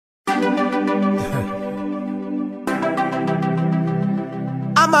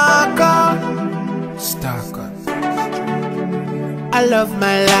Marco. Stalker. I love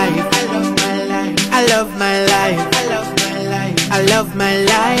my life. I love my life. I love my life. I love my life. I love my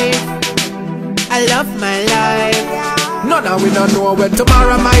life. I love my life. No, now we don't know where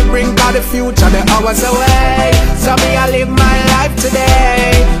tomorrow might bring, cause the future, the hours away. So me, I live my life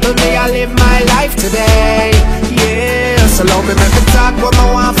today. Me, I live my life today. Yeah, so love me, make me talk what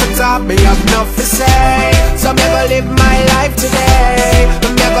I want for talk. Me have enough to say. So me go live my life today.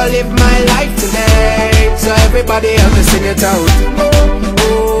 Me go live my life today. So everybody help me sing it out.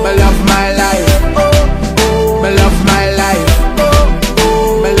 Me love my life. Me love my life.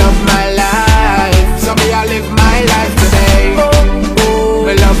 Me love my life. So me, I live my life today.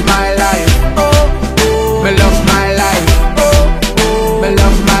 Me love my life. Me love my life. Me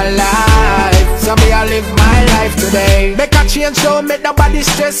love my life. So me, I live my life today. Make a change, don't make nobody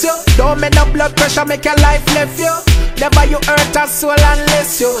stress you. Don't make no blood pressure, make your life left you. Never you hurt a soul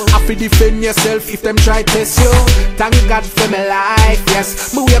unless you have to defend yourself if them try test you. Thank God for my life,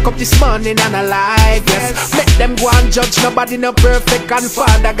 yes. Me wake up this morning and alive, yes. Make them go and judge, nobody no perfect, and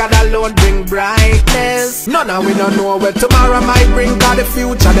Father God alone bring brightness. No, now we don't know where tomorrow might bring, cause the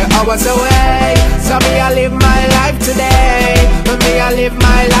future, the hours away. So me, I live my life today. Me, I live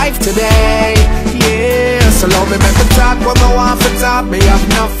my life today. Yeah, so love me, make me talk what I want for talk. Me have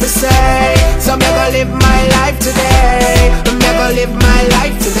enough to say. So me go live my life today. I'm never live my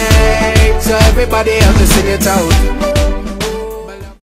life today. So everybody help me sing it out.